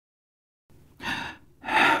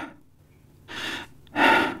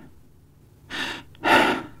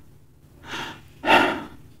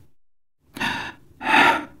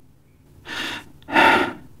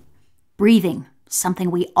Breathing,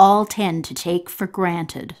 something we all tend to take for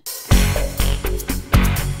granted.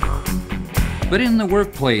 But in the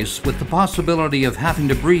workplace, with the possibility of having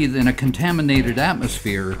to breathe in a contaminated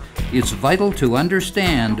atmosphere, it's vital to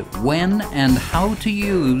understand when and how to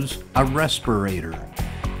use a respirator.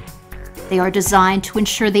 They are designed to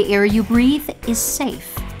ensure the air you breathe is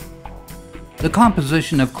safe. The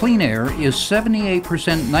composition of clean air is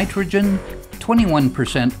 78% nitrogen,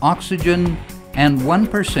 21% oxygen, and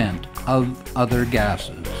 1% of other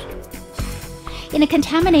gases. In a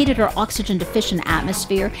contaminated or oxygen-deficient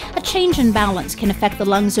atmosphere, a change in balance can affect the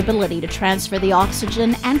lungs' ability to transfer the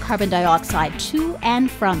oxygen and carbon dioxide to and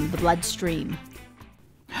from the bloodstream.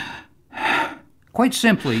 Quite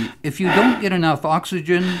simply, if you don't get enough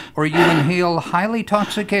oxygen or you inhale highly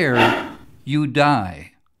toxic air, you die.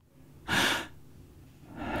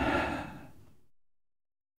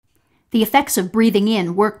 The effects of breathing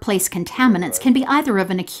in workplace contaminants can be either of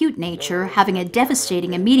an acute nature, having a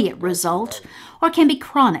devastating immediate result, or can be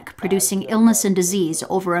chronic, producing illness and disease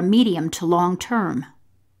over a medium to long term.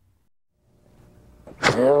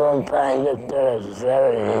 You won't find it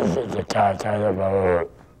very easy to talk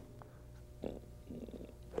about.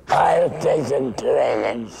 I've taken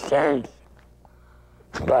training since,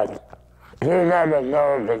 but you never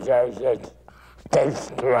know because it takes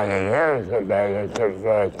 20 years or better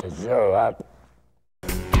for it to show up.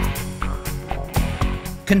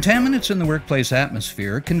 Contaminants in the workplace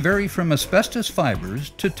atmosphere can vary from asbestos fibers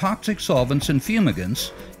to toxic solvents and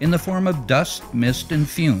fumigants in the form of dust, mist, and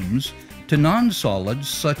fumes, to non-solids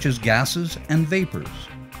such as gases and vapors.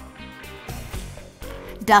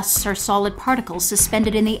 Dusts are solid particles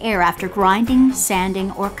suspended in the air after grinding,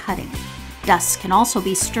 sanding, or cutting. Dusts can also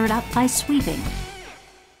be stirred up by sweeping.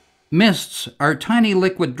 Mists are tiny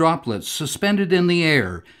liquid droplets suspended in the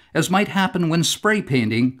air, as might happen when spray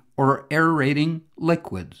painting or aerating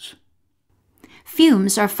liquids.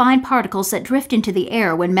 Fumes are fine particles that drift into the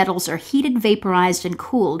air when metals are heated, vaporized, and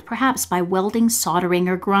cooled, perhaps by welding, soldering,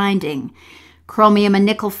 or grinding. Chromium and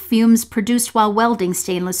nickel fumes produced while welding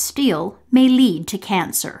stainless steel may lead to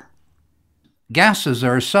cancer. Gases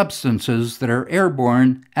are substances that are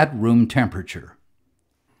airborne at room temperature.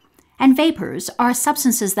 And vapors are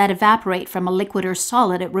substances that evaporate from a liquid or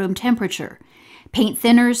solid at room temperature. Paint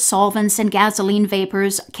thinners, solvents, and gasoline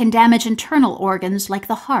vapors can damage internal organs like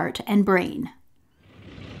the heart and brain.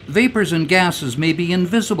 Vapors and gases may be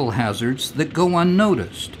invisible hazards that go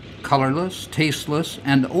unnoticed, colorless, tasteless,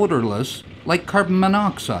 and odorless, like carbon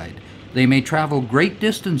monoxide. They may travel great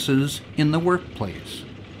distances in the workplace.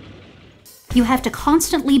 You have to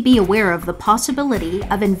constantly be aware of the possibility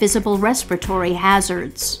of invisible respiratory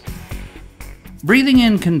hazards. Breathing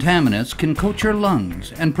in contaminants can coat your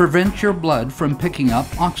lungs and prevent your blood from picking up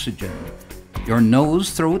oxygen. Your nose,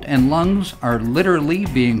 throat, and lungs are literally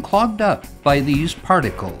being clogged up by these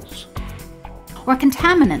particles. Or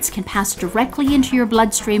contaminants can pass directly into your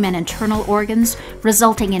bloodstream and internal organs,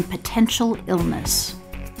 resulting in potential illness.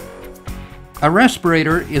 A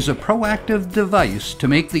respirator is a proactive device to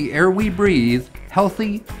make the air we breathe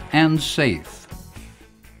healthy and safe.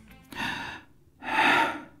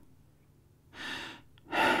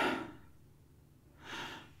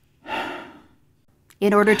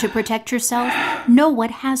 In order to protect yourself, know what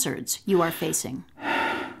hazards you are facing.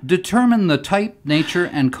 Determine the type, nature,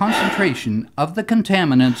 and concentration of the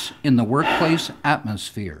contaminants in the workplace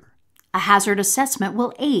atmosphere. A hazard assessment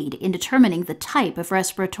will aid in determining the type of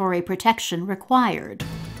respiratory protection required.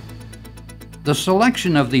 The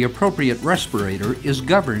selection of the appropriate respirator is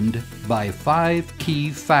governed by 5 key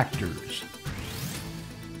factors.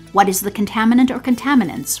 What is the contaminant or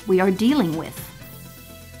contaminants we are dealing with?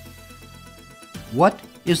 What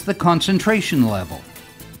is the concentration level?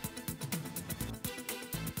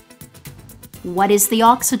 What is the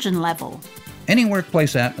oxygen level? Any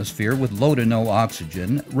workplace atmosphere with low to no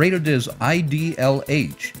oxygen, rated as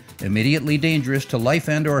IDLH, immediately dangerous to life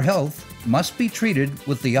and/or health, must be treated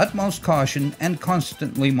with the utmost caution and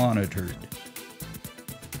constantly monitored.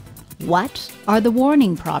 What are the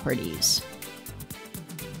warning properties?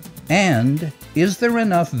 And is there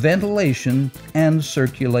enough ventilation and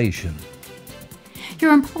circulation?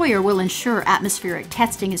 Your employer will ensure atmospheric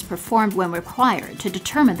testing is performed when required to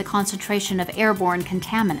determine the concentration of airborne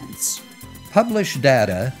contaminants. Published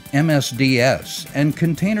data, MSDS, and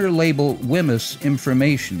container label WMIS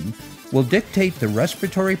information will dictate the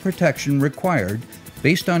respiratory protection required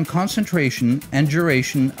based on concentration and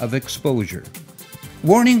duration of exposure.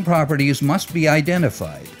 Warning properties must be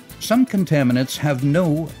identified. Some contaminants have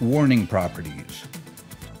no warning properties.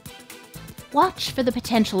 Watch for the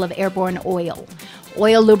potential of airborne oil.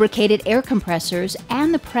 Oil-lubricated air compressors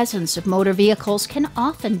and the presence of motor vehicles can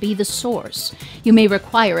often be the source. You may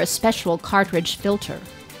require a special cartridge filter.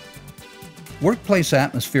 Workplace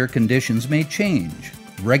atmosphere conditions may change.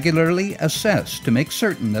 Regularly assess to make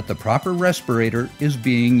certain that the proper respirator is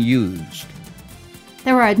being used.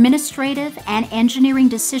 There are administrative and engineering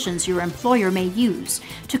decisions your employer may use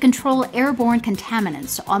to control airborne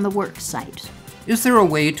contaminants on the work site. Is there a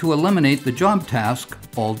way to eliminate the job task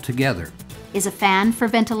altogether? Is a fan for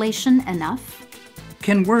ventilation enough?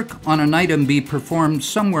 Can work on an item be performed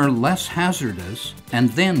somewhere less hazardous and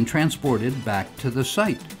then transported back to the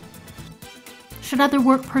site? Should other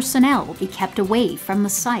work personnel be kept away from the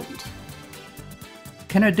site?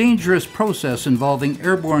 Can a dangerous process involving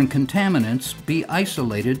airborne contaminants be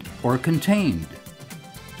isolated or contained?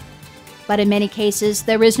 But in many cases,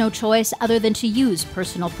 there is no choice other than to use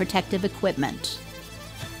personal protective equipment.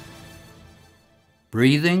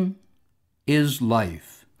 Breathing is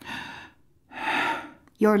life.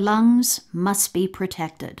 Your lungs must be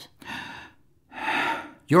protected.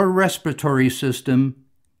 Your respiratory system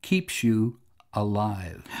keeps you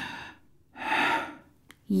alive.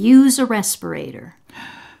 Use a respirator.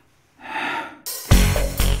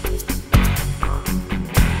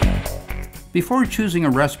 Before choosing a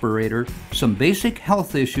respirator, some basic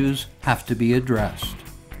health issues have to be addressed.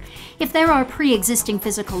 If there are pre-existing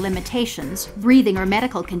physical limitations, breathing or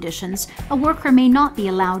medical conditions, a worker may not be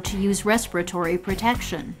allowed to use respiratory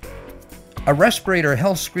protection. A respirator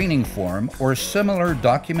health screening form or similar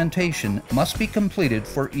documentation must be completed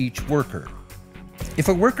for each worker. If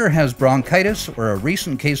a worker has bronchitis or a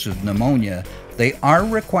recent case of pneumonia, they are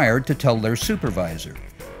required to tell their supervisor.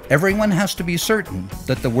 Everyone has to be certain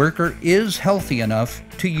that the worker is healthy enough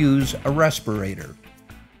to use a respirator.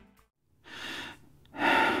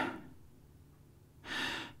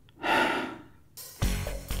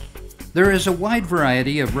 There is a wide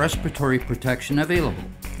variety of respiratory protection available.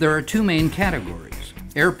 There are two main categories: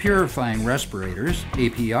 air purifying respirators,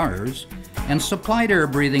 APRs, and supplied air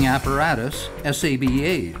breathing apparatus,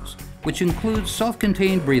 SCBAs, which includes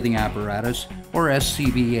self-contained breathing apparatus, or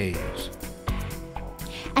SCBAs.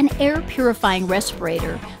 An air purifying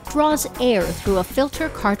respirator draws air through a filter,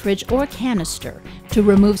 cartridge, or canister to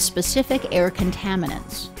remove specific air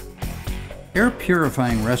contaminants. Air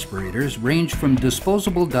purifying respirators range from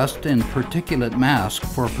disposable dust and particulate mask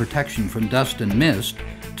for protection from dust and mist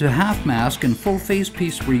to half mask and full face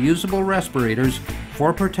piece reusable respirators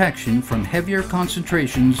for protection from heavier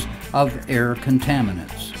concentrations of air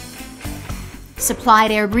contaminants. Supplied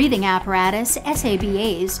air breathing apparatus,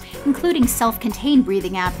 SCBAs, including self-contained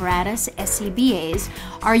breathing apparatus, SCBAs,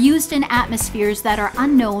 are used in atmospheres that are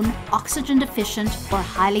unknown, oxygen deficient, or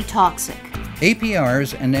highly toxic.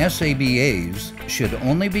 APRs and SCBAs should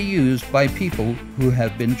only be used by people who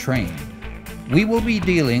have been trained. We will be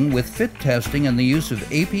dealing with fit testing and the use of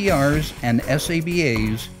APRs and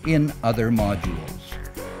SCBAs in other modules.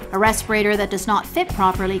 A respirator that does not fit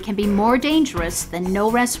properly can be more dangerous than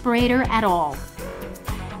no respirator at all.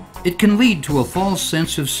 It can lead to a false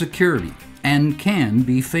sense of security and can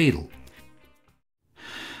be fatal.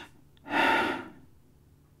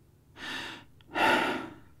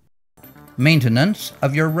 Maintenance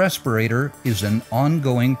of your respirator is an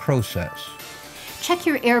ongoing process. Check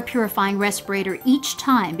your air purifying respirator each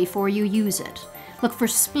time before you use it. Look for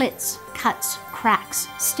splits, cuts, cracks,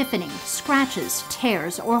 stiffening, scratches,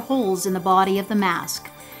 tears, or holes in the body of the mask.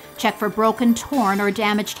 Check for broken, torn, or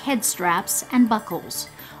damaged head straps and buckles.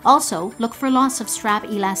 Also, look for loss of strap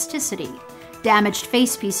elasticity. Damaged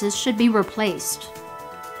face pieces should be replaced.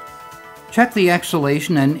 Check the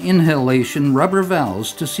exhalation and inhalation rubber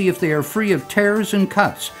valves to see if they are free of tears and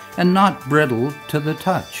cuts and not brittle to the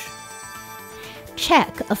touch.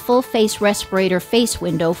 Check a full-face respirator face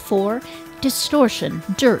window for distortion,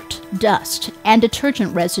 dirt, dust, and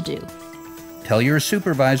detergent residue. Tell your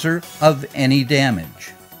supervisor of any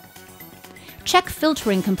damage. Check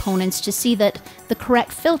filtering components to see that the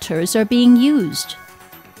correct filters are being used.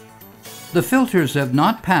 The filters have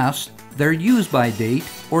not passed their use-by date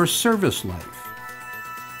or service life.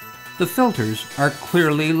 The filters are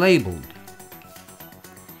clearly labeled.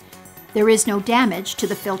 There is no damage to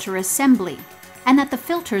the filter assembly, and that the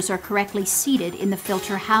filters are correctly seated in the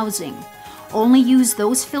filter housing. Only use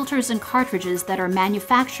those filters and cartridges that are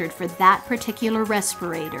manufactured for that particular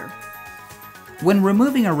respirator. When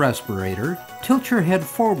removing a respirator, tilt your head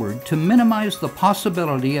forward to minimize the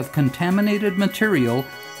possibility of contaminated material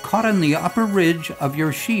caught on the upper ridge of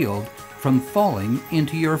your shield from falling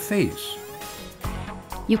into your face.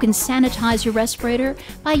 You can sanitize your respirator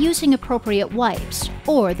by using appropriate wipes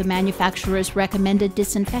or the manufacturer's recommended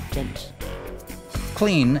disinfectant.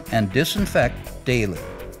 Clean and disinfect daily.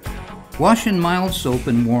 Wash in mild soap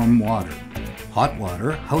and warm water. Hot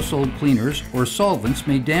water, household cleaners, or solvents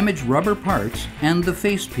may damage rubber parts and the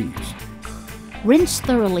facepiece. Rinse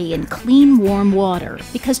thoroughly in clean, warm water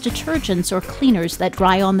because detergents or cleaners that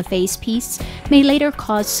dry on the facepiece may later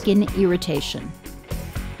cause skin irritation.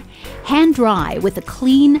 Hand dry with a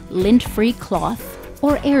clean, lint-free cloth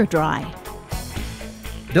or air dry.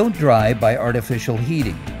 Don't dry by artificial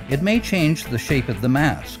heating. It may change the shape of the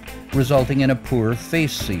mask, resulting in a poor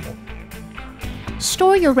face seal.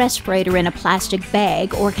 Store your respirator in a plastic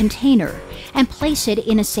bag or container and place it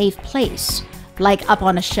in a safe place, like up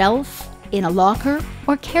on a shelf, in a locker,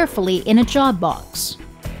 or carefully in a job box.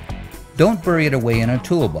 Don't bury it away in a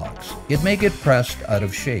toolbox. It may get pressed out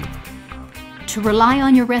of shape. To rely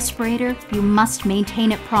on your respirator, you must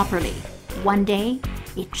maintain it properly. One day,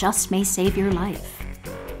 it just may save your life.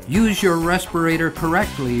 Use your respirator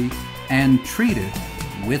correctly and treat it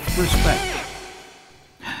with respect.